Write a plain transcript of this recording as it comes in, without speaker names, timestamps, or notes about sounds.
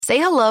Say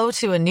hello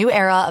to a new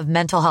era of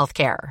mental health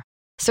care.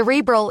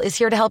 Cerebral is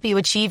here to help you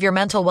achieve your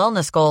mental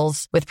wellness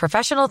goals with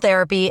professional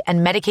therapy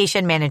and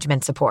medication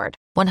management support.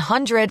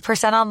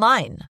 100%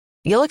 online.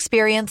 You'll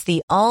experience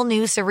the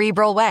all-new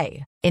Cerebral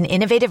Way, an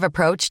innovative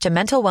approach to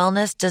mental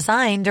wellness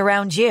designed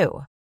around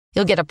you.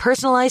 You'll get a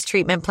personalized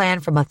treatment plan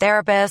from a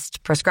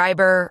therapist,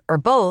 prescriber, or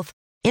both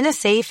in a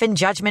safe and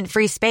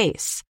judgment-free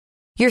space.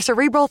 Your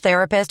Cerebral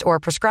therapist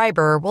or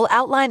prescriber will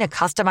outline a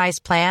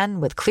customized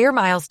plan with clear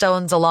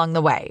milestones along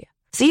the way,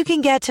 so you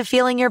can get to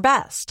feeling your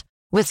best.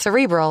 With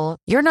Cerebral,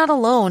 you're not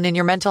alone in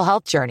your mental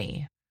health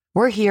journey.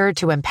 We're here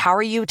to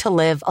empower you to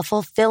live a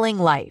fulfilling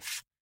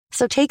life.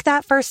 So take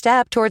that first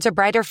step towards a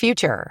brighter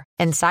future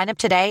and sign up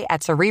today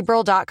at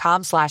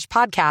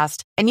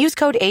Cerebral.com/podcast and use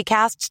code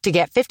ACAST to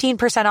get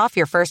 15% off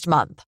your first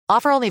month.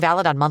 Offer only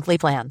valid on monthly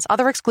plans.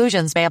 Other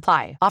exclusions may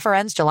apply. Offer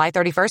ends July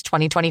 31st,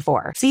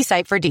 2024. See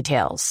site for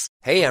details.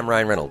 Hey, I'm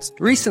Ryan Reynolds.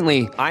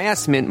 Recently, I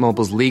asked Mint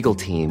Mobile's legal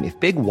team if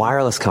big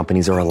wireless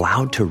companies are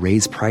allowed to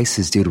raise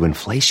prices due to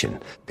inflation.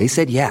 They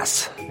said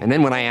yes. And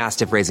then when I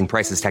asked if raising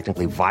prices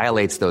technically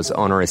violates those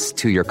onerous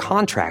two-year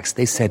contracts,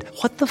 they said,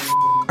 "What the f***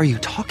 are you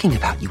talking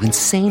about, you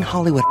insane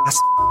Hollywood ass?"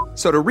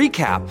 So to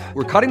recap,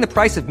 we're cutting the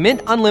price of Mint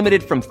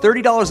Unlimited from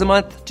 $30 a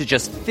month to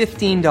just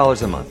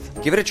 $15 a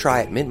month. Give it a try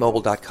at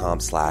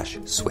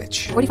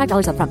mintmobile.com/switch.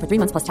 $45 up front for 3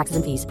 months plus taxes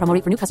and fees. Promo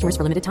rate for new customers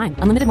for limited time.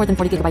 Unlimited more than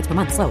 40 gigabytes per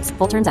month. Slows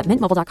full terms at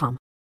mintmobile.com.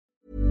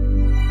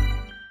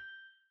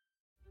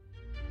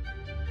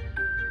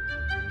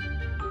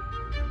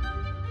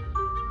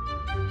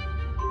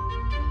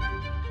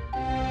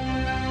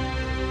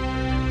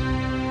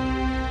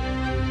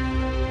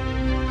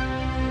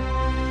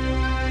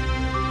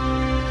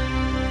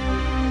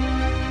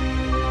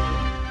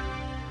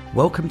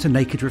 Welcome to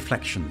Naked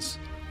Reflections,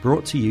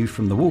 brought to you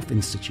from the Wolf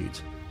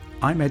Institute.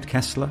 I'm Ed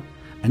Kessler,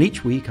 and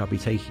each week I'll be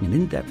taking an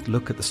in-depth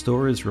look at the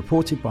stories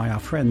reported by our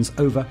friends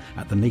over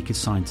at the Naked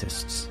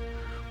Scientists.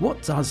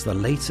 What does the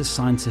latest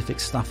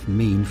scientific stuff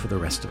mean for the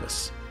rest of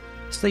us?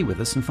 Stay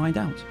with us and find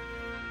out.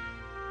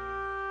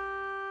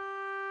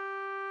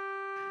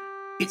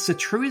 It's a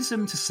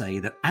truism to say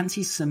that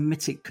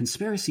anti-Semitic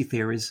conspiracy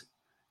theories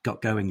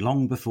got going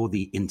long before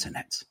the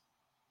internet.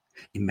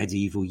 In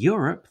medieval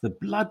Europe, the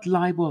blood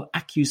libel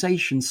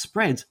accusations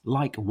spread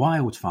like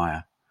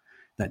wildfire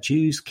that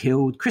Jews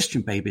killed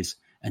Christian babies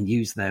and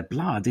used their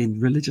blood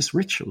in religious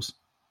rituals.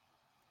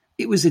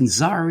 It was in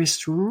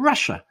Tsarist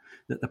Russia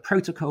that the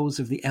protocols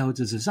of the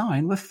Elders of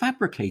Zion were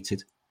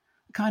fabricated,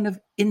 a kind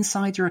of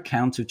insider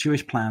account of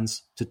Jewish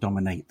plans to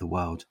dominate the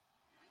world.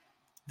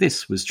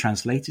 This was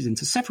translated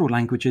into several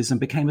languages and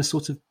became a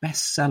sort of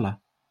bestseller.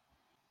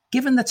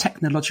 Given the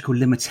technological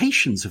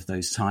limitations of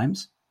those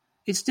times,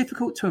 it's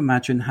difficult to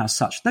imagine how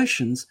such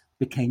notions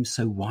became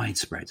so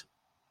widespread.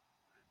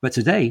 But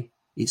today,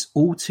 it's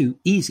all too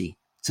easy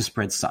to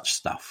spread such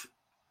stuff.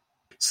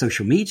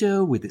 Social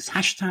media, with its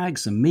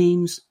hashtags and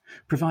memes,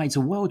 provides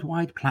a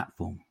worldwide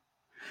platform.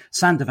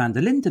 Sander van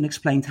der Linden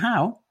explained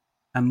how,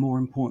 and more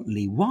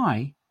importantly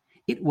why,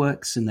 it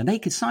works in the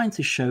Naked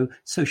Scientist show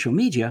Social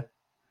Media,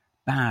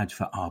 Bad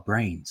for Our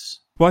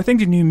Brains. Well, I think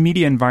the new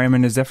media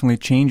environment is definitely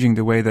changing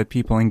the way that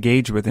people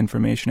engage with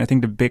information. I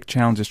think the big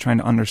challenge is trying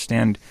to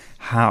understand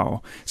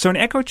how. So an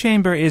echo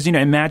chamber is,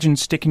 imagine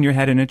sticking your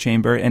head in a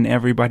chamber and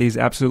everybody's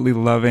absolutely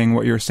loving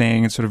what you're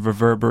saying and sort of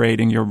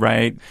reverberating, you're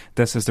right,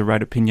 this is the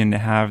right opinion to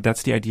have.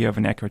 That's the idea of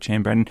an echo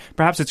chamber. And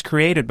perhaps it's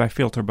created by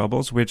filter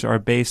bubbles, which are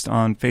based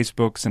on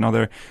Facebook's and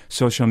other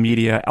social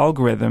media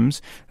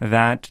algorithms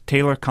that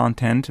tailor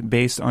content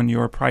based on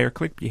your prior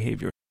click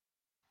behavior.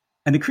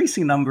 An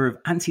increasing number of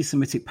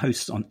anti-Semitic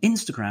posts on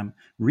Instagram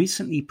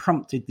recently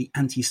prompted the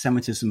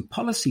Anti-Semitism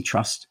Policy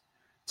Trust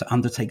to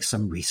undertake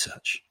some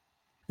research.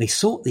 They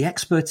sought the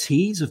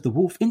expertise of the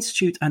Wolf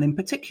Institute and in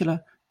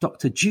particular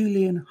Dr.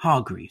 Julian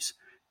Hargreaves,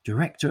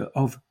 Director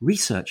of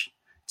Research,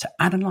 to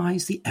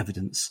analyse the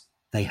evidence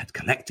they had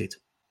collected.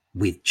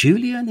 With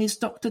Julian is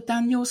Dr.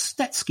 Daniel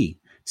Stetsky,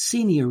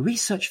 Senior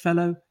Research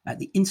Fellow at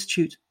the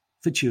Institute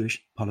for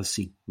Jewish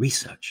Policy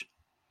Research.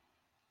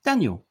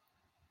 Daniel,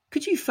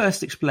 could you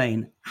first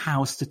explain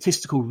how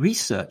statistical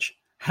research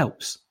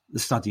helps the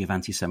study of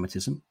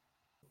anti-Semitism?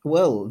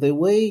 Well, the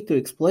way to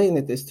explain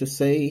it is to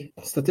say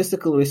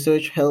statistical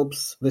research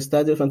helps the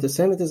study of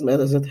anti-Semitism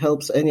as it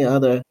helps any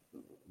other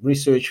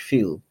research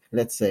field,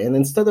 let's say. And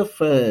instead of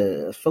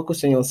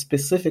focusing on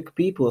specific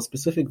people or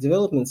specific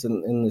developments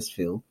in this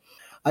field,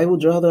 I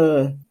would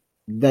rather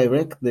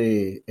direct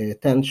the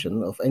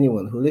attention of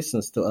anyone who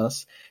listens to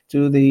us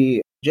to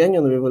the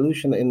genuine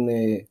revolution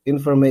in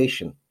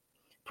information.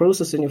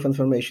 Processing of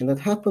information that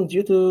happened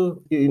due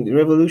to the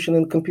revolution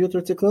in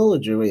computer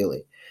technology,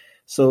 really.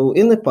 So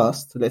in the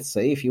past, let's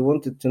say, if you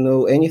wanted to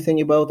know anything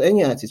about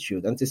any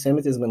attitude,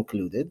 anti-Semitism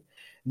included,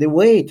 the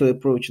way to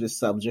approach this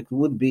subject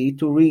would be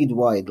to read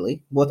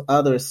widely what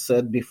others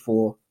said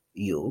before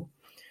you,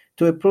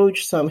 to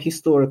approach some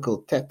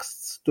historical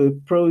texts, to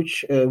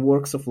approach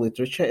works of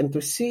literature, and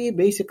to see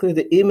basically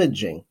the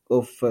imaging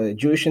of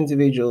Jewish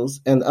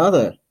individuals and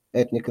other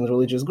ethnic and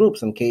religious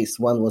groups, in case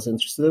one was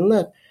interested in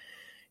that,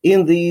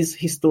 in these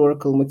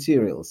historical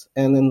materials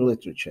and in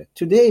literature.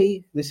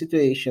 Today, the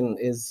situation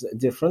is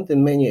different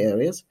in many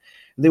areas.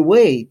 The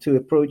way to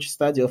approach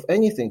study of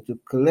anything, to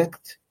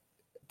collect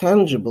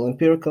tangible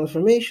empirical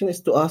information,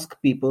 is to ask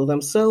people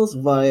themselves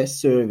via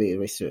survey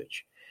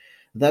research.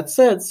 That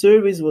said,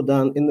 surveys were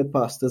done in the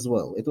past as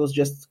well. It was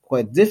just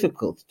quite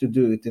difficult to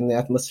do it in the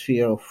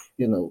atmosphere of,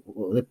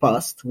 the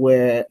past,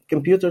 where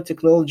computer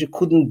technology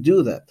couldn't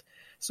do that.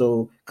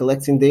 So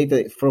collecting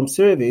data from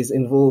surveys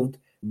involved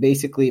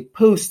basically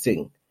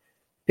posting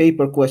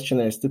paper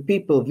questionnaires to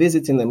people,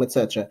 visiting them,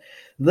 etc.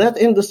 That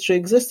industry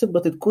existed,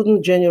 but it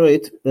couldn't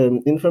generate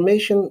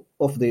information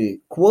of the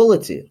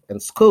quality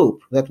and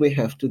scope that we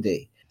have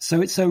today. So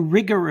it's a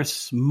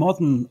rigorous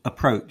modern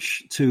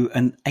approach to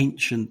an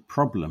ancient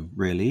problem,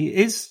 really.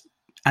 Is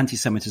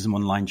anti-Semitism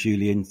online,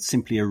 Julian,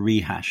 simply a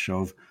rehash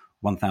of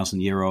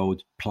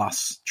 1,000-year-old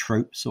plus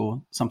tropes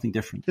or something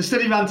different? The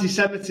study of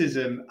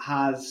anti-Semitism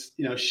has,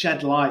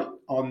 shed light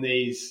on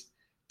these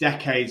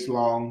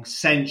decades-long,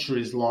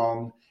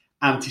 centuries-long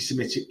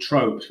anti-Semitic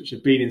tropes, which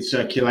have been in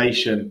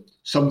circulation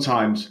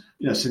sometimes,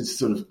 since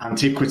sort of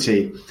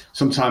antiquity,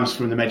 sometimes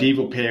from the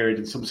medieval period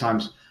and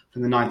sometimes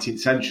from the 19th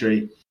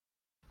century.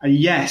 And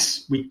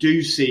yes, we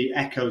do see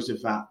echoes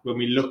of that when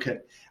we look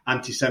at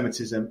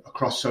anti-Semitism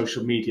across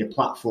social media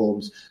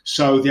platforms.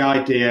 So the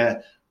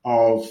idea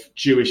of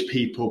Jewish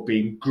people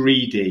being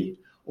greedy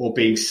or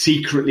being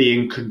secretly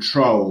in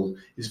control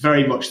is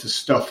very much the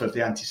stuff of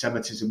the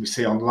anti-Semitism we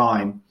see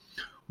online.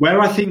 Where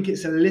I think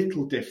it's a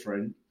little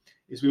different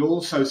is we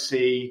also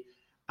see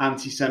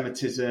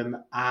anti-Semitism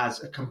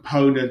as a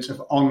component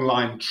of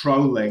online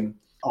trolling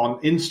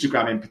on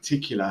Instagram in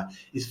particular,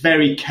 is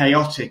very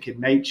chaotic in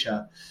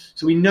nature.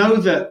 So we know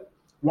that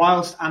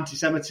whilst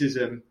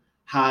anti-Semitism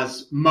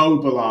has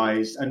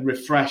mobilized and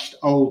refreshed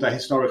older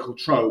historical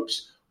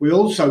tropes, we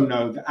also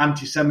know that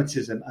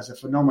anti-Semitism as a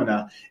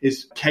phenomena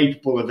is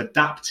capable of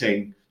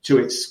adapting to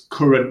its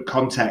current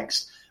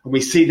context. And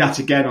we see that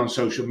again on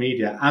social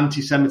media.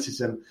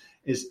 Anti-Semitism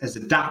has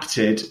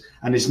adapted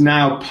and is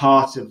now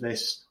part of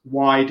this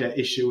wider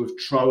issue of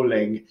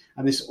trolling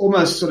and this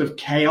almost sort of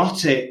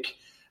chaotic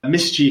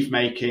mischief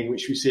making,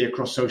 which we see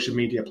across social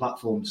media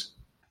platforms.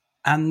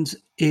 And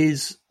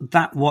is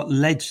that what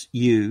led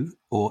you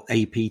or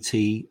APT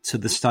to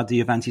the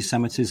study of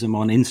anti-Semitism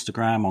on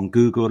Instagram, on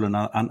Google and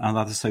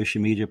other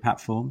social media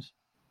platforms?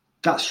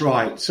 That's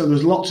right. So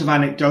there's lots of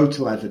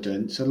anecdotal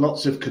evidence and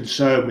lots of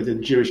concern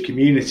within Jewish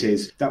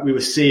communities that we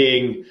were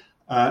seeing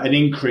an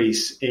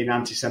increase in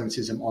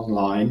anti-Semitism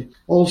online.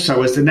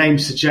 Also, as the name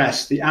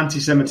suggests, the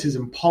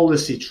Anti-Semitism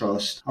Policy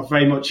Trust are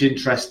very much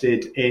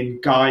interested in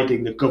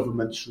guiding the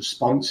government's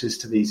responses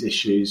to these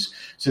issues.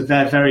 So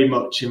they're very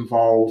much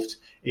involved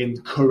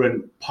in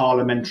current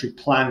parliamentary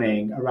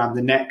planning around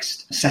the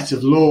next set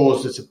of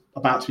laws that are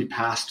about to be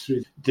passed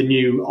through the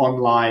new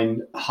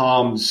online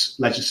harms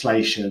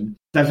legislation.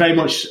 They're very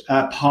much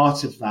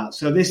part of that.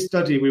 So this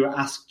study we were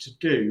asked to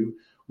do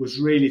was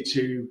really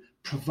to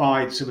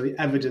provide some of the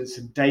evidence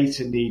and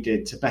data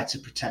needed to better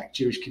protect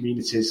Jewish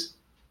communities.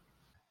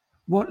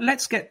 Well,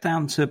 let's get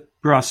down to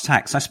brass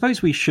tacks. I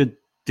suppose we should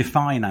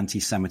define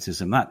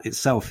anti-Semitism. That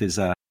itself is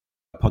a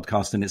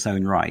podcast in its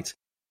own right.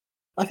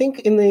 I think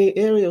in the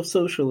area of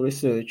social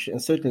research,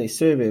 and certainly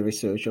survey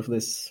research of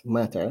this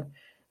matter,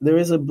 there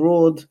is a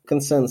broad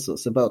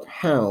consensus about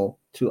how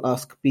to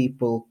ask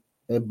people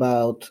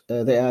about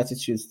their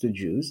attitudes to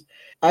Jews.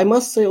 I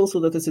must say also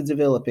that it's a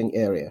developing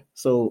area.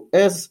 So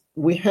as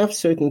we have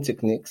certain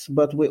techniques,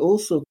 but we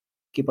also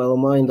keep our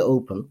mind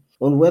open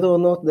on whether or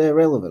not they're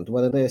relevant,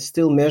 whether they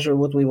still measure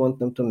what we want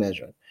them to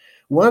measure.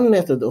 One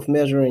method of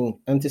measuring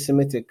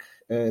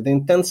the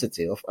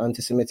intensity of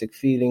anti-Semitic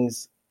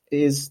feelings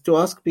is to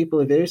ask people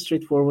a very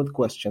straightforward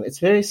question. It's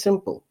very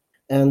simple,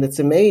 and it's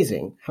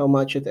amazing how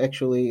much it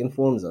actually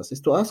informs us,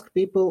 is to ask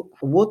people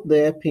what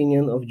their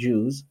opinion of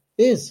Jews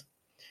is,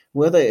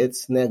 whether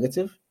it's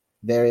negative,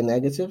 very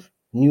negative,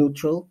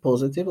 neutral,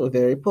 positive, or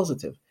very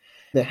positive.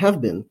 There have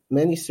been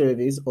many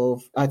surveys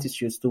of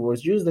attitudes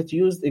towards Jews that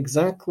used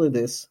exactly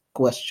this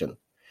question.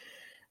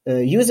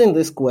 Using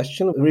this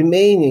question,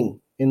 remaining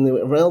in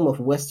the realm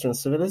of Western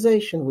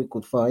civilization, we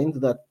could find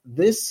that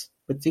this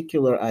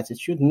particular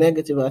attitude,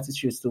 negative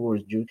attitudes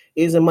towards Jews,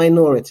 is a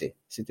minority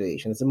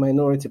situation. It's a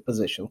minority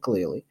position,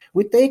 clearly.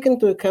 We take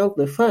into account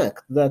the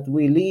fact that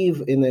we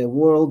live in a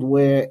world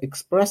where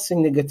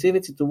expressing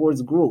negativity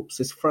towards groups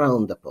is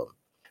frowned upon.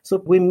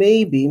 So we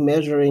may be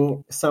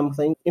measuring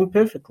something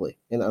imperfectly,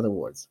 in other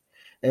words.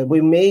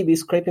 We may be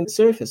scraping the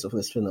surface of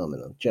this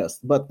phenomenon,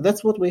 but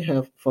that's what we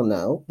have for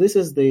now. This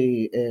is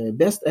the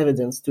best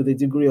evidence to the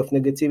degree of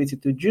negativity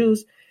to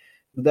Jews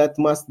that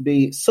must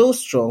be so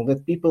strong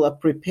that people are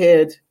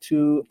prepared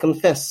to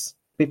confess,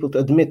 people to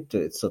admit to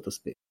it, so to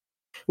speak.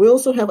 We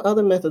also have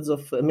other methods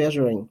of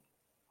measuring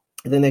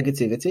the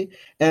negativity,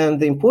 and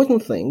the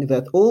important thing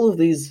that all of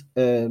these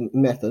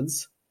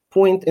methods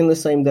point in the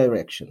same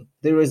direction.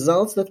 The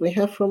results that we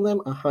have from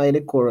them are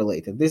highly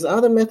correlated. These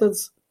other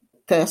methods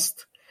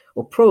test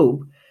or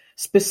probe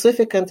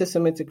specific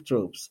anti-Semitic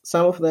tropes.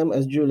 Some of them,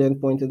 as Julian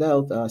pointed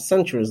out, are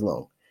centuries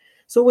long.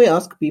 So we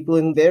ask people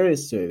in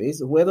various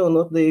surveys whether or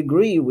not they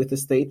agree with the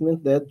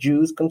statement that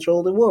Jews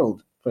control the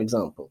world, for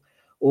example,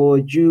 or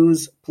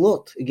Jews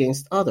plot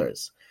against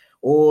others,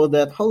 or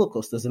that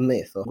Holocaust is a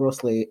myth or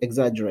grossly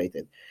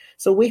exaggerated.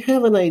 So we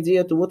have an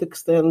idea to what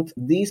extent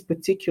these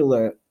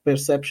particular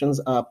perceptions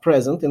are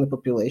present in the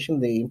population.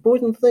 The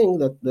important thing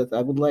that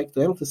I would like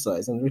to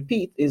emphasize and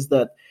repeat is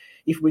that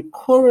if we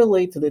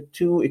correlate the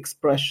two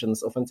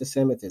expressions of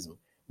anti-Semitism,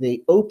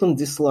 the open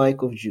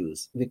dislike of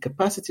Jews, the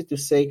capacity to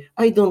say,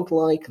 I don't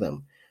like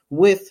them,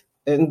 with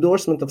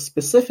endorsement of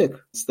specific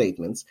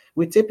statements,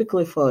 we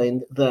typically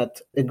find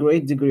that a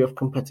great degree of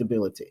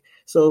compatibility.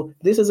 So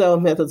this is our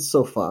method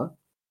so far.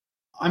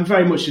 I'm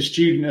very much a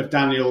student of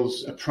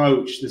Daniel's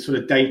approach, the sort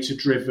of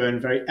data-driven,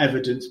 very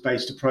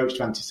evidence-based approach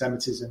to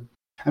anti-Semitism.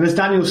 And as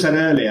Daniel said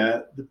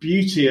earlier, the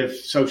beauty of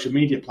social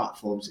media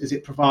platforms is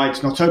it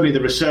provides not only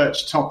the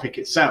research topic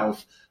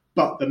itself,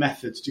 but the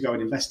methods to go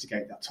and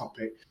investigate that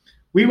topic.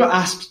 We were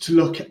asked to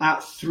look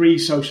at 3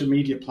 social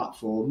media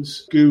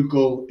platforms,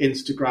 Google,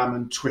 Instagram,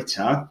 and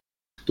Twitter.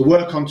 The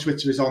work on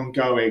Twitter is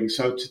ongoing,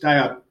 so today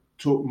I'll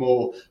talk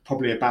more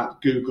probably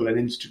about Google and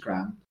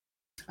Instagram.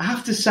 I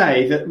have to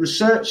say that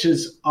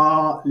researchers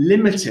are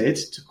limited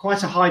to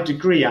quite a high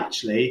degree,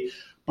 actually,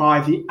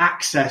 by the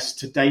access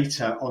to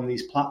data on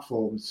these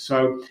platforms.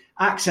 So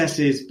access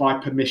is by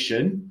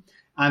permission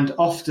and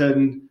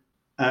often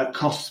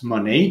costs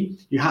money.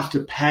 You have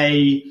to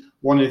pay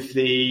one of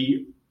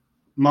the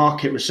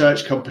market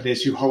research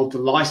companies who hold the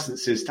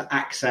licenses to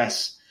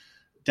access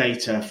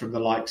data from the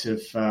likes of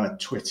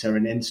Twitter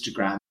and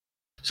Instagram.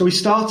 So we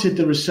started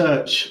the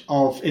research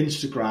of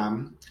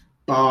Instagram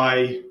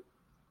by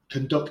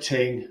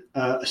conducting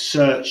a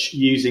search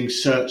using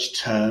search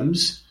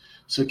terms.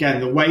 So again,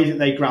 the way that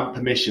they grant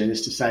permission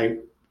is to say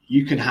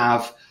you can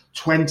have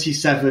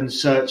 27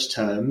 search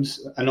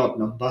terms, an odd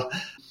number,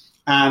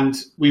 and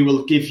we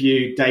will give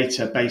you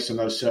data based on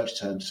those search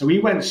terms. So we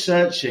went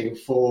searching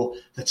for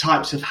the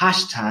types of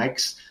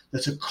hashtags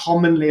that are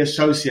commonly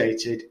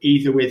associated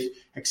either with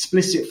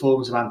explicit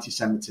forms of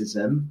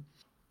anti-Semitism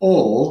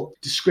or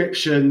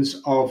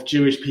descriptions of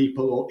Jewish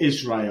people or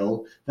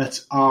Israel that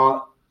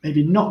are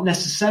maybe not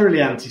necessarily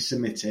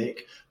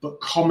anti-Semitic,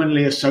 but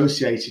commonly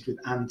associated with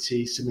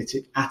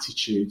anti-Semitic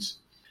attitudes.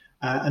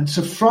 And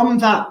so from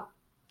that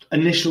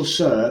initial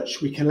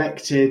search, we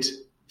collected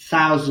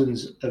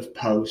thousands of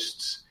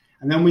posts,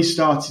 and then we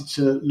started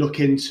to look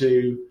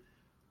into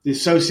the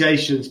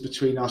associations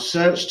between our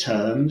search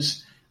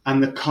terms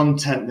and the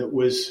content that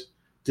was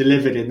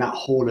delivered in that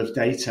haul of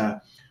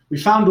data. We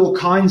found all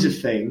kinds of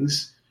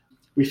things.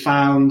 We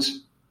found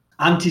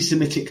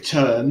anti-Semitic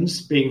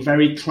terms being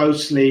very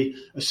closely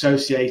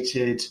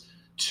associated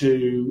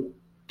to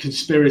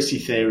conspiracy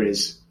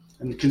theories.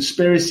 And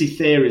conspiracy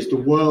theories, the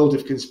world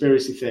of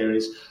conspiracy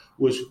theories,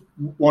 was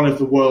one of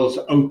the worlds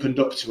that opened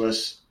up to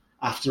us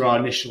after our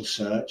initial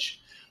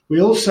search.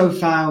 We also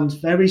found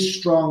very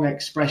strong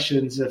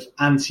expressions of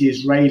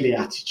anti-Israeli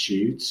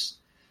attitudes,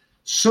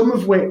 some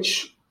of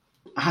which,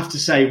 I have to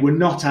say, were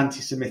not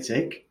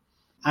anti-Semitic,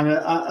 and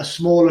a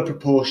smaller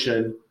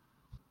proportion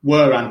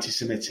were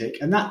anti-Semitic.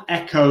 And that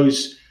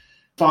echoes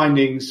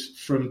findings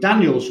from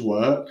Daniel's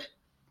work,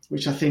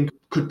 which I think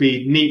could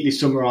be neatly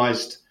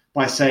summarized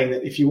by saying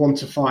that if you want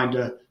to find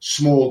a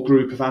small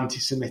group of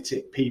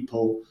anti-Semitic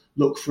people,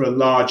 look for a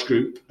large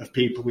group of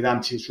people with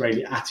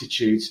anti-Israeli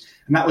attitudes.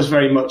 And that was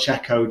very much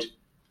echoed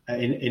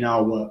in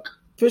our work.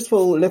 First of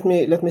all, let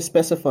me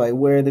specify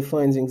where the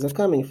findings are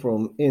coming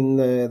from. In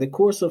the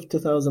course of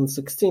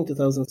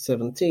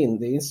 2016-2017,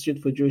 the Institute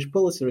for Jewish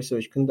Policy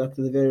Research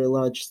conducted a very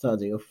large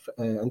study of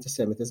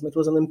anti-Semitism. It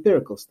was an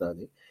empirical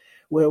study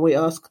where we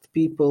asked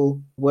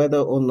people whether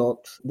or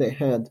not they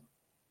had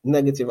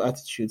negative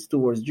attitudes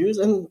towards Jews,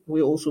 and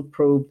we also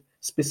probed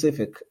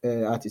specific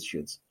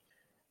attitudes.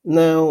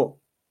 Now,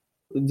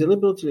 we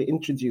deliberately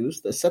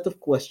introduced a set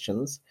of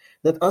questions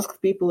that asked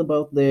people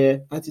about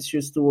their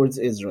attitudes towards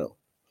Israel.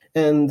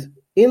 And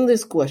in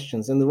these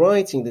questions, and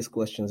writing these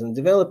questions and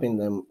developing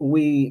them,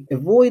 we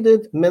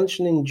avoided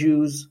mentioning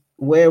Jews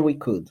where we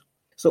could.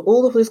 So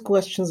all of these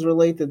questions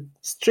related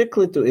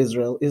strictly to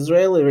Israel,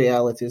 Israeli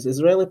realities,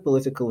 Israeli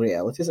political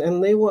realities,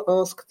 and they were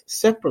asked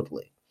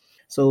separately.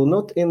 So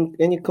not in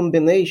any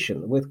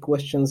combination with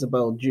questions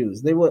about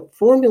Jews. They were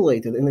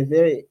formulated in a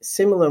very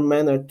similar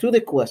manner to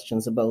the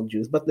questions about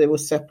Jews, but they were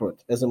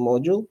separate as a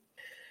module.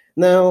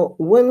 Now,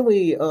 when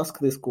we ask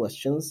these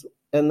questions,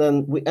 and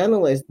then we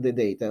analyzed the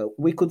data,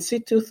 we could see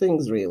two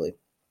things really.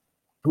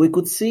 We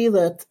could see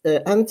that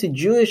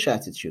anti-Jewish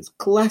attitudes,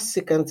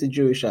 classic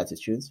anti-Jewish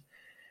attitudes,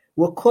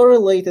 were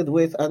correlated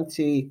with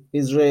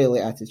anti-Israeli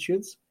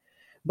attitudes,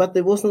 but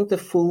there wasn't a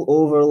full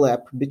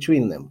overlap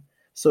between them.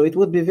 So it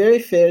would be very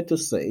fair to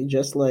say,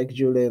 just like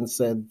Julian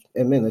said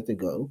a minute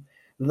ago,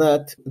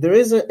 that there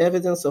is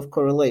evidence of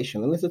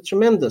correlation, and it's a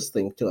tremendous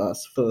thing to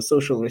us for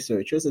social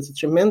researchers. It's a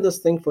tremendous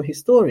thing for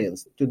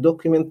historians to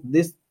document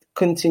this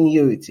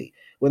continuity.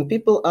 When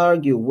people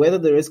argue whether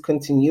there is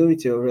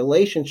continuity or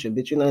relationship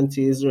between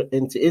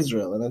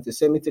anti-Israel and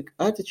anti-Semitic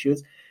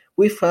attitudes,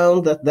 we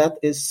found that that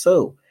is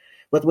so.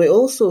 But we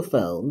also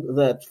found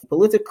that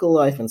political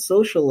life and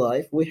social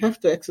life, we have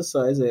to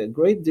exercise a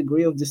great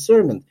degree of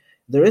discernment.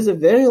 There is a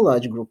very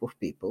large group of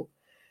people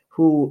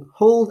who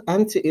hold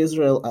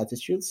anti-Israel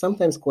attitudes,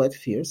 sometimes quite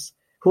fierce,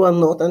 who are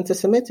not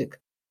anti-Semitic.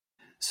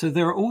 So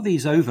there are all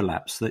these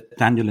overlaps that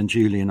Daniel and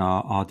Julian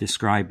are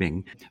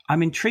describing.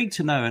 I'm intrigued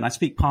to know, and I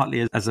speak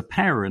partly as a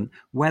parent,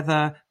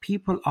 whether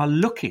people are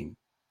looking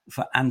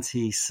for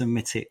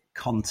anti-Semitic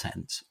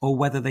content or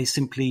whether they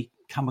simply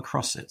come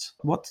across it.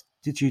 What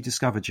did you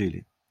discover,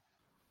 Julian?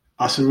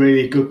 That's a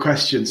really good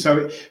question.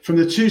 So from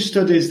the two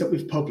studies that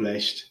we've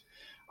published,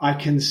 I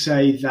can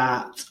say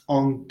that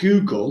on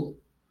Google,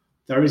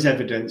 there is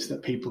evidence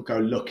that people go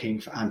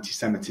looking for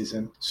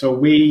anti-Semitism. So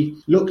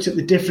we looked at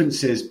the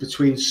differences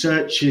between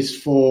searches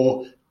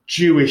for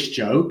Jewish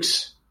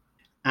jokes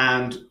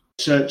and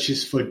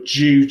searches for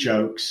Jew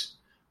jokes.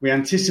 We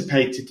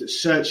anticipated that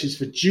searches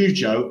for Jew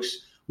jokes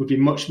would be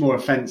much more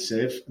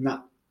offensive, and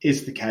that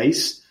is the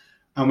case.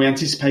 And we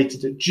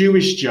anticipated that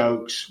Jewish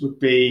jokes would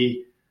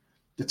be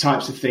the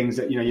types of things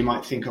that you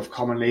might think of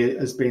commonly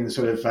as being the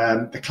sort of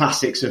the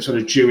classics of sort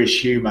of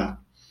Jewish humour.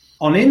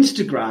 On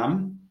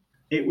Instagram,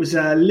 it was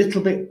a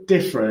little bit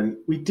different.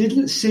 We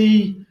didn't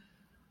see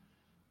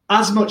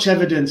as much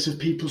evidence of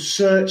people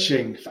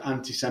searching for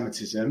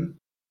anti-Semitism.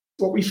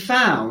 What we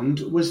found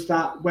was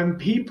that when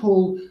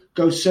people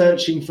go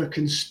searching for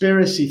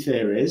conspiracy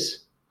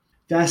theories,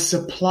 they're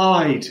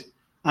supplied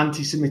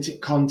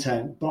anti-Semitic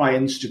content by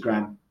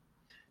Instagram.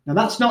 Now,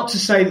 that's not to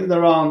say that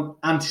there aren't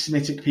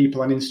anti-Semitic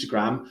people on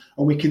Instagram,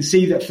 and we can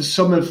see that for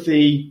some of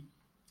the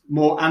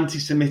more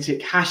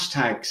anti-Semitic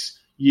hashtags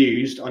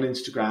used on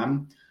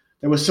Instagram,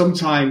 there were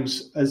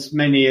sometimes as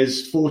many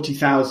as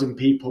 40,000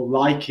 people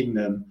liking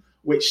them,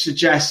 which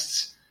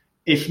suggests,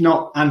 if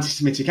not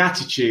anti-Semitic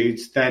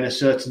attitudes, then a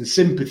certain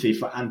sympathy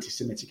for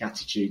anti-Semitic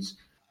attitudes.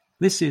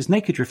 This is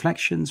Naked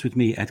Reflections with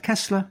me, Ed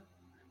Kessler.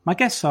 My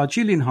guests are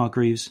Julian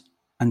Hargreaves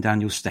and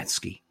Daniel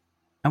Stetsky,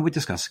 and we're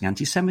discussing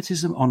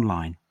anti-Semitism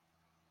online.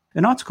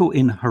 An article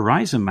in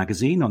Horizon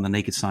magazine on the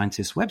Naked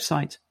Scientist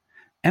website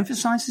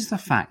emphasizes the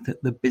fact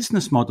that the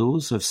business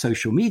models of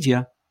social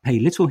media pay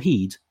little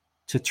heed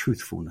to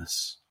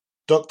truthfulness.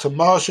 Dr.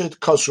 Majid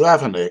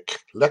Khosravnik,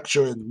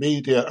 lecturer in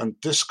media and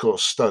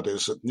discourse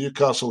studies at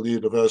Newcastle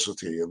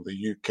University in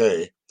the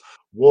UK,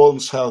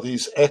 warns how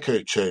these echo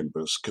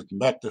chambers could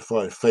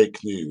magnify fake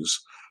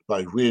news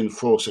by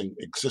reinforcing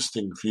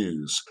existing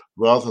views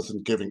rather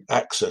than giving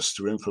access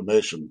to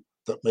information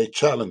that may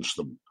challenge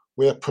them.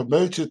 We are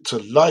promoted to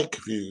like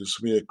views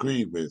we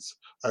agree with,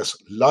 as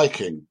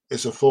liking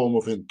is a form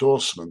of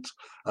endorsement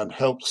and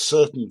helps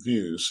certain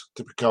views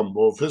to become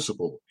more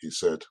visible, he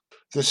said.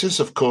 This is,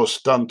 of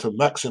course, done to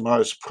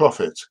maximize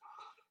profit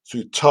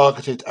through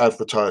targeted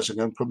advertising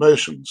and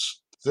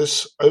promotions.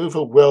 This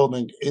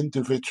overwhelming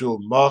individual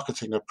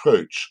marketing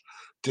approach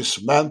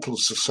dismantles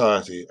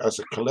society as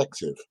a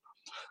collective,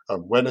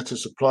 and when it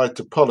is applied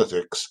to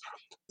politics,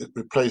 it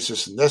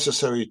replaces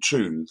necessary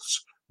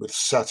truths with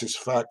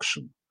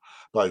satisfaction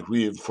by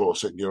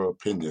reinforcing your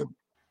opinion.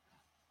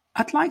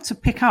 I'd like to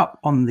pick up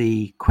on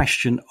the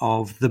question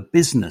of the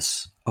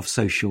business of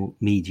social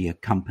media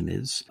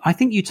companies. I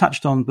think you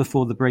touched on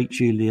before the break,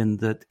 Julian,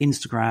 that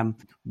Instagram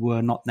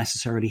were not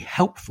necessarily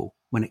helpful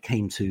when it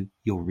came to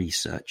your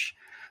research.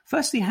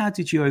 Firstly, how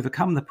did you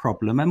overcome the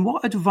problem, and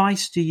what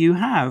advice do you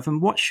have,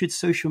 and what should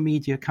social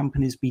media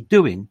companies be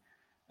doing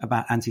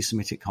about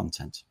anti-Semitic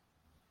content?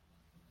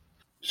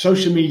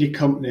 Social media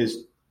companies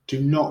do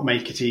not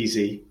make it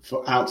easy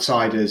for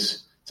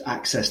outsiders to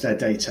access their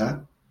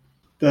data.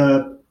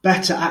 The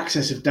better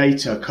access of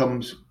data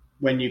comes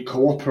when you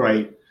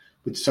cooperate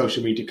with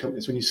social media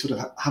companies, when you sort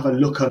of have a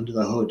look under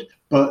the hood.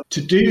 But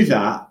to do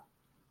that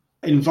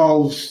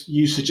involves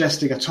you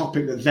suggesting a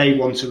topic that they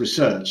want to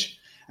research.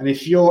 And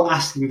if you're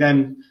asking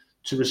them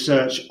to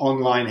research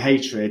online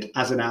hatred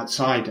as an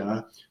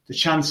outsider, the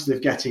chances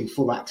of getting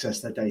full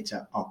access to their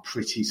data are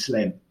pretty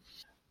slim.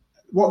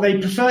 What they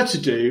prefer to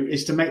do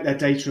is to make their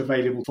data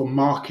available for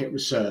market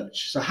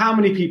research. So how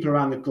many people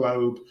around the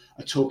globe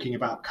are talking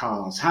about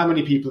cars? How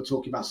many people are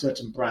talking about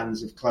certain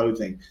brands of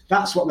clothing?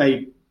 That's what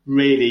they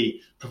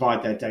really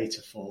provide their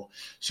data for.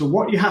 So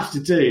what you have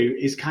to do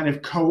is kind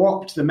of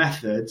co-opt the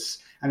methods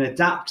and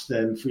adapt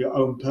them for your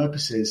own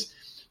purposes.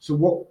 So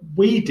what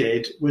we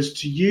did was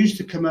to use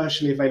the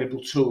commercially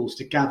available tools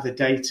to gather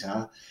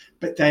data,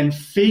 but then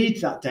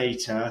feed that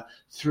data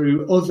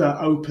through other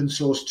open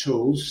source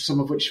tools, some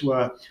of which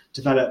were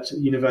developed at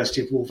the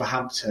University of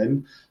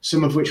Wolverhampton,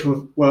 some of which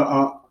were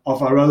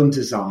of our own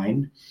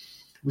design.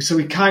 So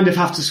we kind of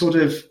have to sort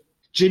of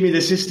jimmy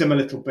the system a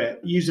little bit,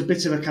 use a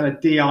bit of a kind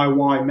of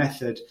DIY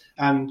method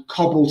and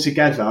cobble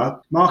together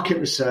market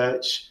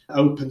research,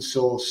 open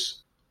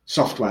source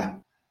software.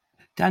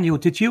 Daniel,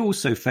 did you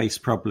also face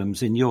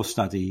problems in your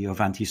study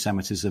of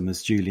anti-Semitism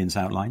as Julian's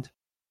outlined?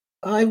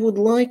 I would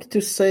like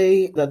to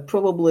say that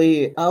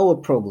probably our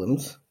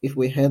problems, if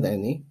we had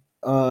any,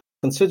 are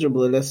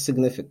considerably less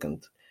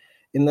significant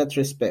in that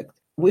respect.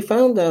 We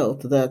found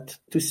out that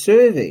to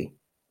survey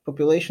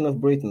population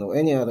of Britain or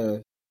any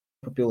other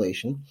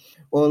population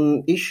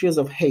on issues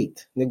of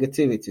hate,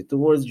 negativity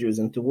towards Jews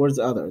and towards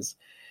others,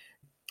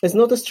 is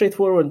not a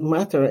straightforward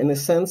matter in the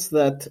sense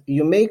that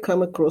you may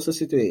come across a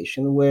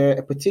situation where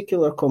a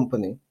particular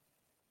company,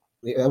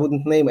 I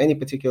wouldn't name any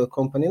particular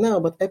company now,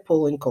 but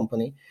Apple and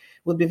company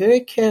would be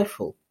very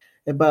careful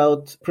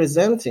about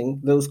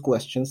presenting those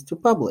questions to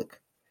public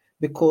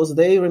because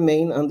they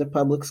remain under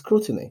public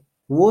scrutiny.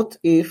 What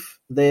if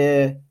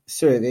their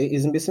survey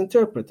is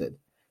misinterpreted?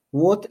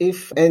 What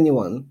if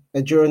anyone,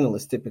 a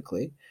journalist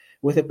typically,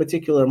 with a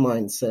particular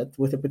mindset,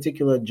 with a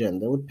particular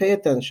agenda, would pay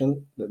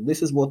attention that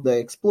this is what they're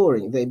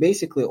exploring? They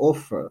basically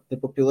offer the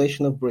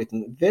population of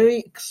Britain very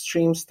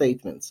extreme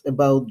statements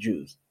about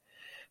Jews.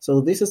 So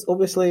this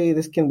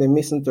can be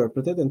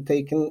misinterpreted and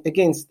taken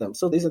against them.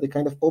 So these are the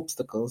kind of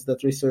obstacles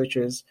that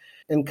researchers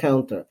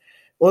encounter.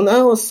 On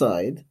our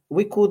side,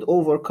 we could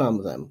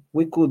overcome them.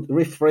 We could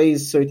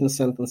rephrase certain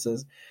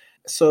sentences.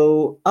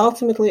 So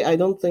ultimately, I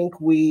don't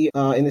think we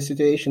are in a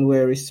situation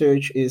where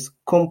research is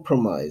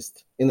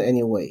compromised in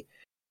any way.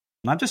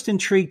 I'm just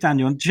intrigued,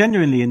 Daniel. I'm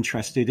genuinely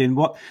interested in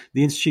what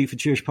the Institute for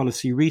Jewish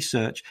Policy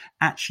Research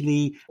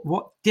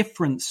what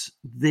difference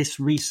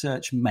this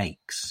research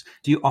makes.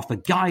 Do you offer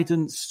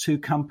guidance to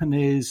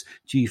companies?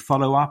 Do you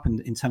follow up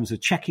in terms of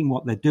checking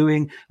what they're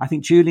doing? I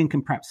think Julian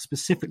can perhaps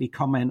specifically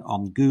comment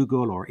on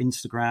Google or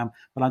Instagram,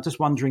 but I'm just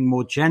wondering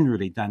more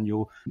generally,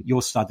 Daniel,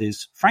 your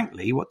studies,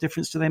 frankly, what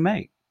difference do they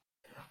make?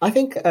 I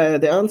think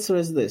the answer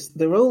is this.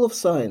 The role of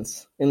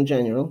science in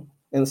general,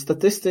 and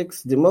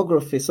statistics,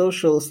 demography,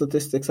 social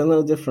statistics are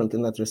no different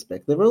in that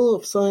respect. The role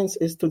of science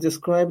is to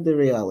describe the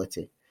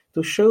reality,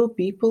 to show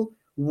people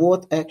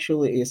what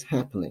actually is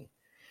happening,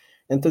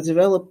 and to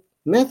develop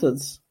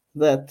methods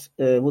that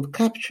would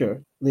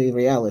capture the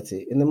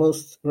reality in the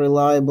most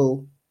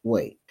reliable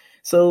way.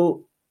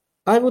 So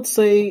I would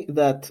say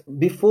that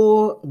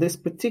before this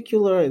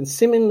particular and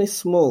seemingly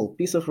small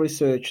piece of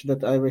research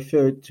that I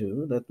referred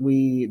to, that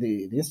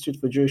the Institute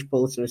for Jewish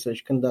Policy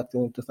Research conducted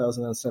in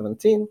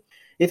 2017,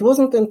 it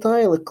wasn't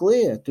entirely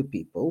clear to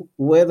people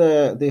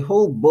whether the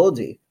whole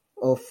body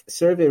of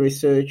survey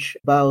research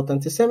about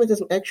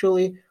antisemitism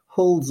actually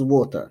holds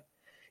water.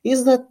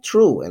 Is that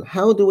true? And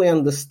how do we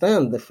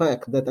understand the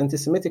fact that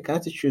anti-Semitic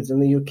attitudes in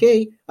the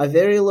UK are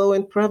very low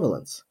in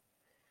prevalence?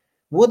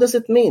 What does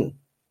it mean,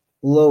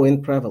 low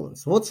in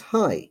prevalence? What's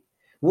high?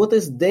 What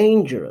is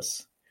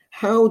dangerous?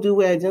 How do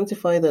we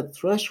identify that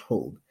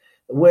threshold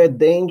where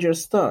danger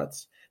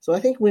starts? So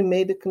I think we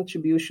made a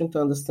contribution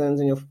to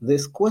understanding of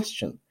this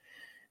question.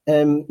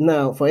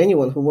 Now, for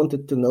anyone who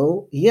wanted to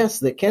know, yes,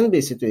 there can be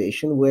a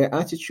situation where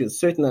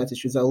certain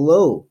attitudes are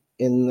low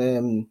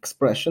in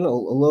expression or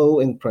low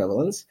in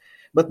prevalence,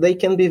 but they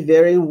can be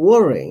very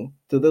worrying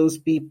to those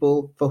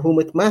people for whom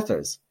it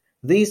matters.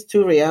 These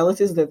two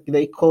realities, that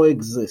they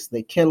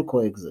can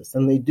coexist,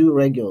 and they do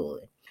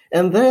regularly.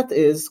 And that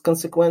is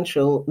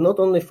consequential not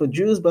only for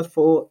Jews, but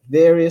for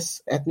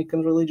various ethnic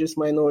and religious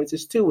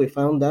minorities too. We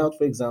found out,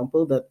 for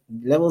example, that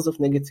levels of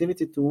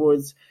negativity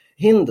towards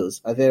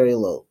Hindus are very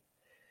low.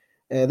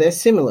 They're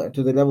similar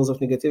to the levels of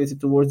negativity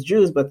towards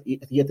Jews, but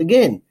yet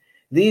again,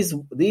 these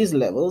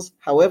levels,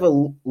 however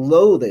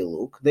low they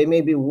look, they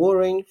may be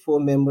worrying for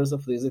members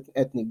of these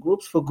ethnic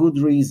groups for good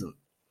reason.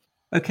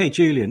 Okay,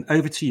 Julian,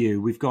 over to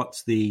you. We've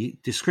got the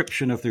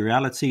description of the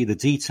reality, the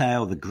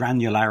detail, the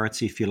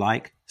granularity, if you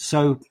like.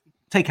 So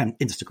take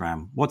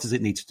Instagram. What does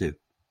it need to do?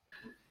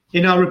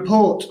 In our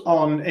report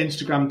on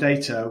Instagram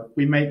data,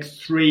 we make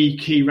 3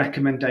 key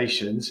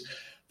recommendations.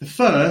 The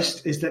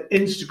first is that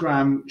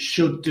Instagram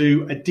should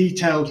do a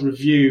detailed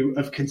review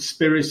of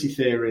conspiracy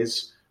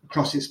theories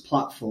across its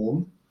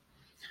platform.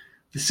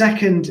 The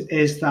second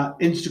is that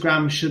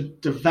Instagram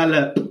should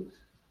develop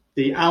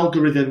the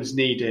algorithms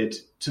needed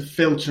to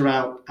filter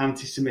out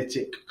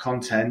anti-Semitic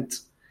content.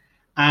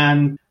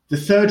 And the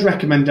third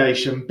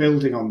recommendation,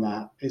 building on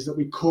that, is that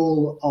we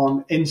call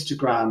on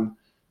Instagram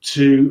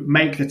to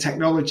make the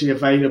technology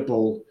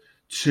available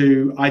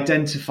to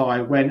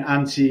identify when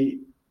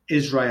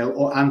anti-Israel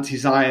or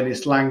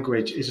anti-Zionist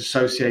language is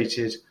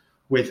associated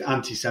with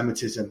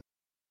anti-Semitism.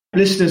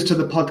 Listeners to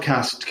the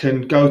podcast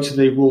can go to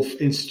the Wolf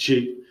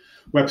Institute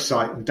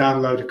website and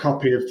download a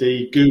copy of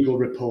the Google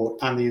report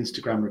and the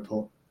Instagram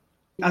report.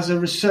 As a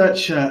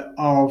researcher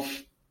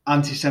of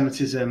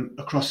anti-Semitism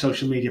across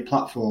social media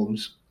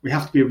platforms, we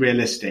have to be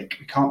realistic.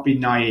 We can't be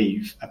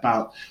naive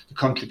about the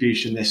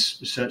contribution this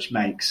research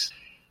makes.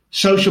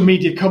 Social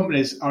media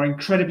companies are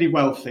incredibly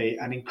wealthy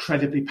and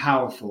incredibly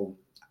powerful,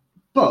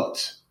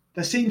 but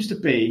there seems to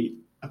be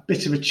a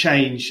bit of a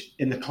change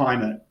in the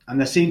climate, and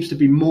there seems to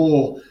be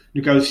more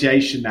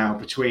negotiation now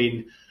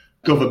between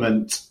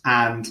government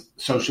and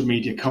social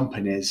media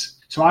companies.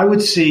 So I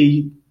would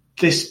see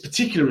this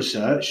particular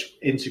research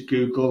into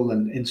Google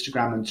and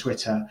Instagram and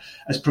Twitter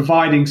as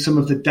providing some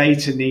of the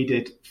data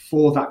needed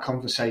for that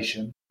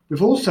conversation.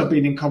 We've also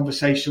been in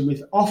conversation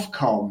with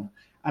Ofcom,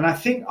 and I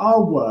think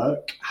our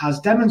work has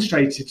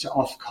demonstrated to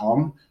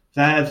Ofcom,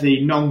 they're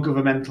the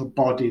non-governmental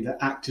body that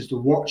act as the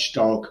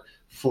watchdog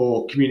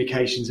for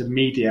communications and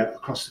media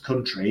across the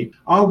country.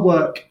 Our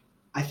work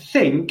I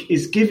think,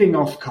 is giving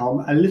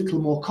Ofcom a little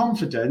more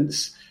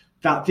confidence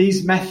that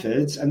these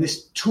methods and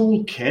this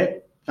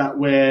toolkit that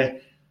we're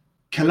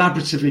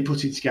collaboratively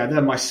putting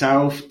together,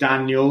 myself,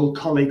 Daniel,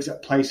 colleagues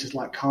at places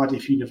like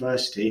Cardiff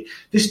University,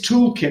 this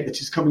toolkit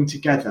that is coming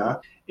together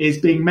is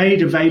being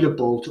made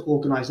available to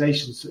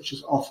organisations such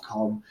as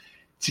Ofcom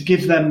to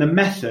give them the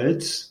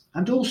methods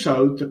and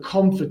also the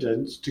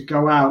confidence to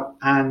go out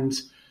and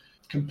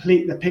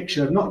complete the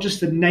picture of not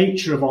just the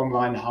nature of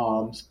online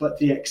harms, but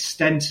the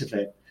extent of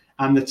it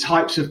and the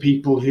types of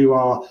people who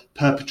are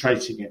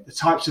perpetrating it, the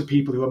types of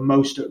people who are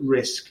most at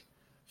risk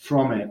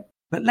from it.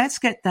 But let's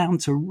get down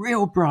to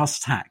real brass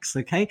tacks,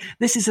 okay?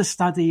 This is a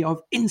study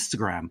of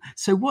Instagram.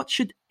 So what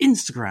should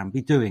Instagram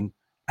be doing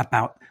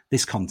about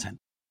this content?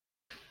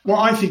 What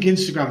I think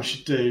Instagram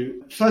should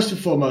do, first and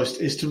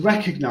foremost, is to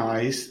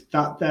recognise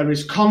that there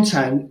is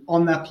content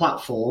on their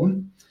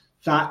platform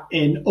that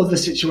in other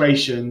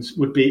situations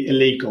would be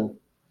illegal.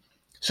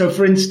 So,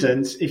 for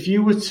instance, if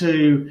you were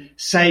to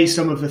say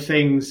some of the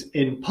things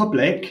in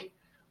public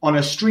on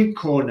a street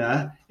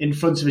corner in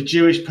front of a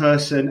Jewish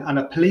person and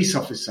a police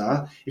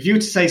officer, if you were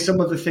to say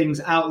some of the things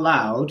out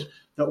loud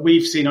that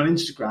we've seen on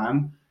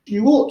Instagram,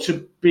 you ought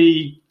to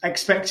be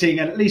expecting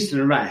at least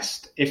an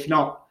arrest, if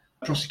not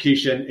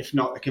prosecution, if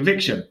not a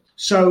conviction.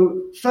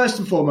 So first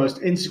and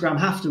foremost, Instagram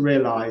have to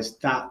realise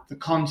that the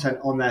content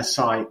on their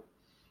site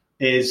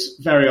is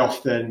very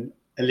often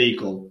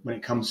illegal when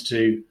it comes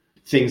to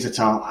things that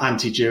are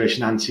anti-Jewish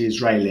and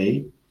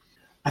anti-Israeli.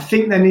 I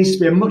think there needs to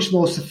be a much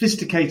more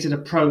sophisticated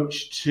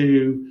approach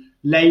to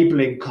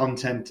labelling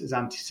content as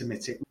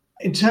anti-Semitic.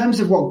 In terms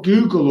of what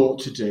Google ought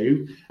to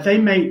do, they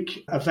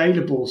make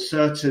available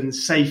certain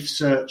safe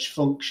search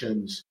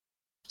functions.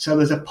 So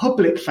there's a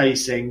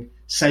public-facing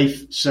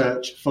safe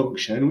search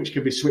function, which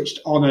can be switched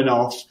on and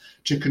off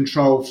to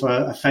control for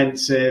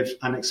offensive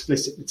and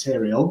explicit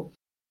material.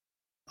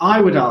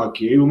 I would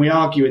argue, and we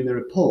argue in the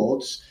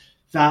reports,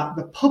 that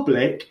the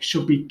public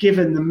should be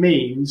given the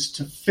means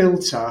to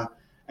filter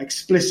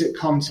explicit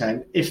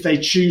content if they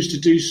choose to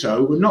do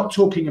so. We're not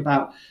talking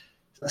about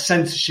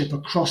censorship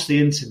across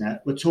the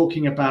internet. We're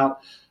talking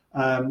about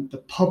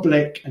the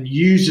public and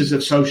users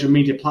of social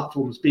media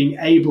platforms being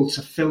able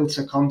to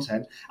filter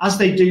content as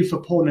they do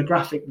for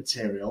pornographic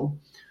material.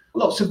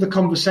 Lots of the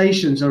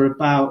conversations are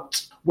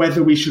about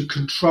whether we should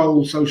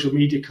control social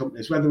media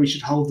companies, whether we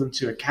should hold them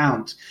to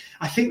account.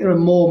 I think there are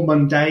more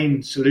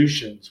mundane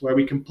solutions where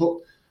we can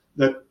put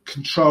the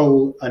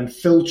control and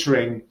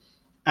filtering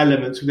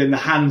elements within the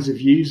hands of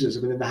users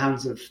and within the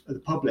hands of the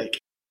public.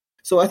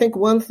 So I think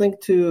one thing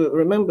to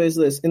remember is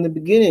this. In the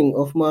beginning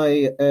of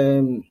my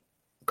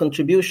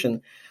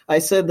contribution, I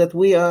said that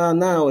we are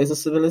now, as a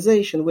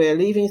civilization, we are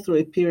living through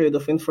a period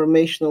of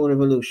informational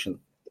revolution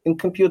in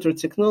computer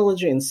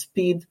technology and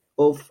speed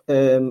of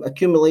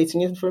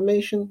accumulating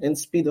information and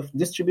speed of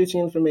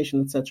distributing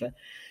information, etc.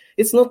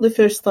 It's not the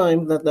first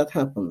time that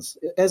happens.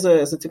 As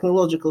a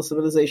technological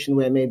civilization,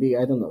 we're maybe,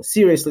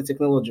 seriously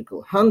technological,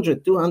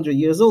 100, 200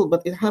 years old,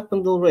 but it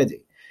happened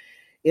already.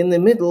 In the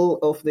middle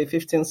of the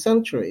 15th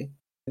century,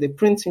 the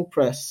printing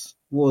press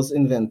was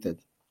invented.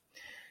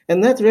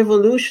 And that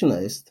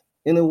revolutionized,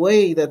 in a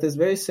way that is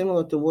very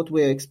similar to what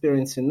we are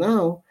experiencing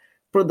now,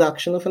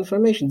 production of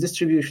information,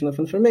 distribution of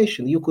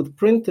information. You could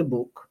print a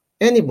book,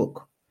 any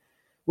book,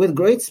 with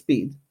great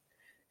speed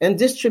and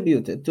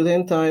distribute it to the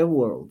entire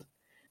world.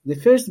 The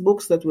first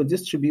books that were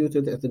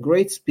distributed at a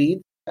great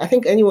speed, I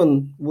think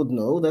anyone would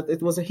know that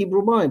it was a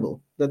Hebrew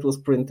Bible that was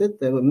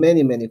printed. There were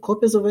many, many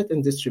copies of it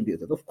and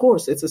distributed. Of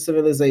course, it's a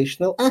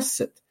civilizational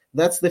asset.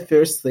 That's the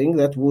first thing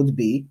that would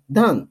be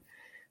done.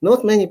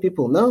 Not many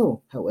people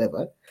know,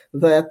 however,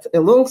 that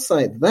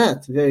alongside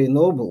that very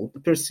noble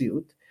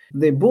pursuit,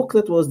 the book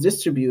that was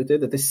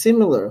distributed at a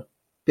similar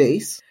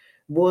pace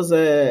was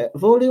a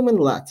volume in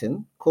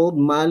Latin called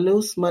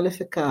Malleus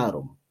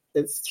Maleficarum.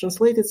 It's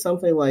translated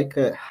something like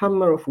a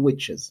Hammer of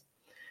Witches.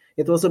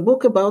 It was a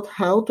book about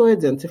how to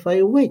identify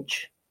a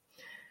witch.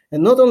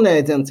 And not only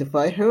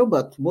identify her,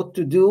 but what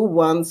to do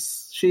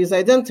once she is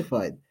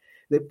identified.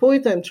 The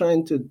point I'm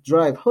trying to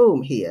drive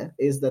home here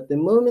is that the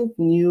moment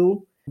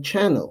new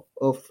channel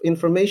of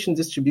information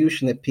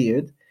distribution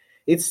appeared,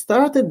 it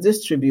started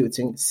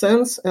distributing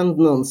sense and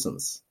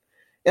nonsense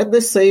at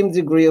the same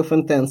degree of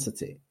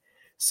intensity.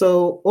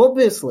 So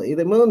obviously,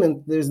 the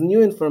moment there's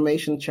new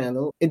information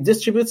channel, it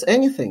distributes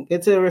anything.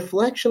 It's a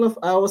reflection of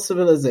our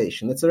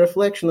civilization. It's a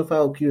reflection of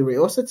our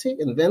curiosity,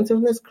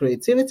 inventiveness,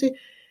 creativity,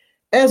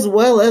 as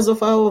well as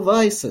of our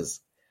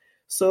vices.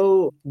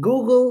 So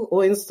Google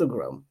or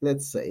Instagram,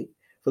 let's say,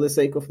 for the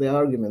sake of the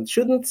argument,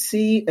 shouldn't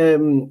see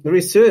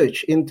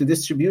research into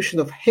distribution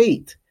of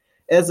hate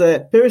as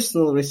a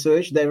personal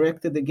research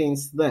directed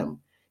against them.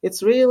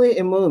 It's really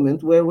a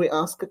moment where we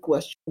ask a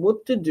question,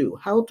 what to do,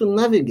 how to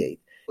navigate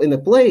in a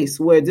place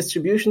where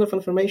distribution of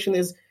information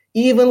is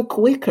even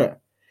quicker.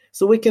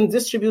 So we can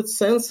distribute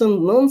sense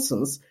and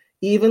nonsense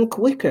even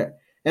quicker.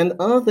 And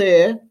are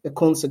there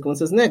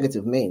consequences,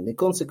 negative mainly,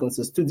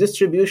 consequences to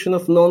distribution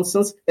of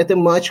nonsense at a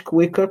much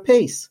quicker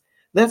pace?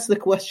 That's the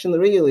question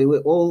really we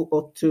all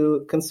ought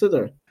to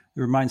consider. It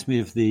reminds me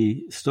of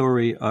the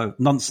story of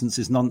nonsense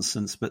is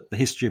nonsense, but the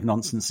history of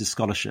nonsense is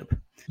scholarship.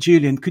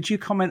 Julian, could you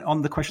comment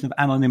on the question of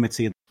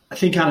anonymity? I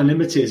think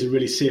anonymity is a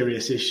really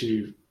serious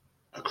issue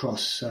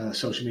across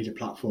social media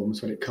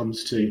platforms when it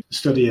comes to the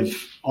study of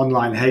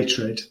online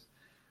hatred.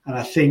 And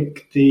I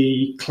think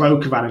the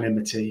cloak of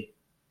anonymity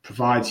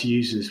provides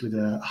users with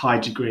a high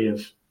degree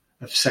of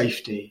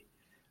safety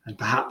and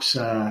perhaps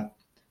the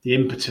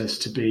impetus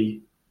to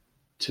be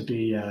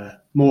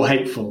more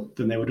hateful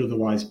than they would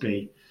otherwise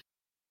be.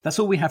 That's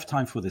all we have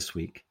time for this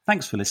week.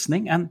 Thanks for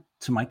listening. And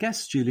to my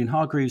guests, Julian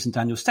Hargreaves and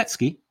Daniel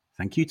Stetsky,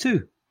 thank you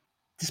too.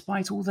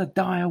 Despite all the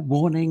dire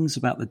warnings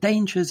about the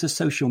dangers of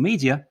social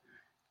media,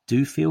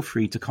 do feel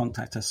free to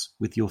contact us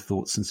with your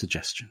thoughts and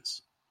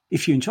suggestions.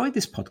 If you enjoyed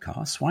this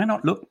podcast, why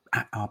not look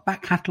at our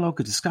back catalogue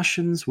of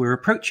discussions? We're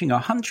approaching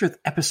our 100th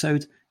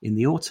episode in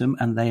the autumn,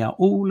 and they are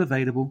all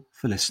available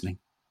for listening.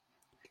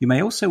 You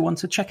may also want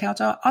to check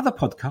out our other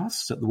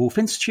podcasts at the Woolf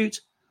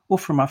Institute or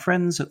from our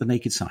friends at the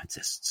Naked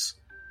Scientists.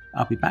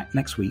 I'll be back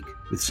next week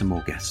with some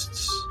more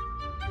guests.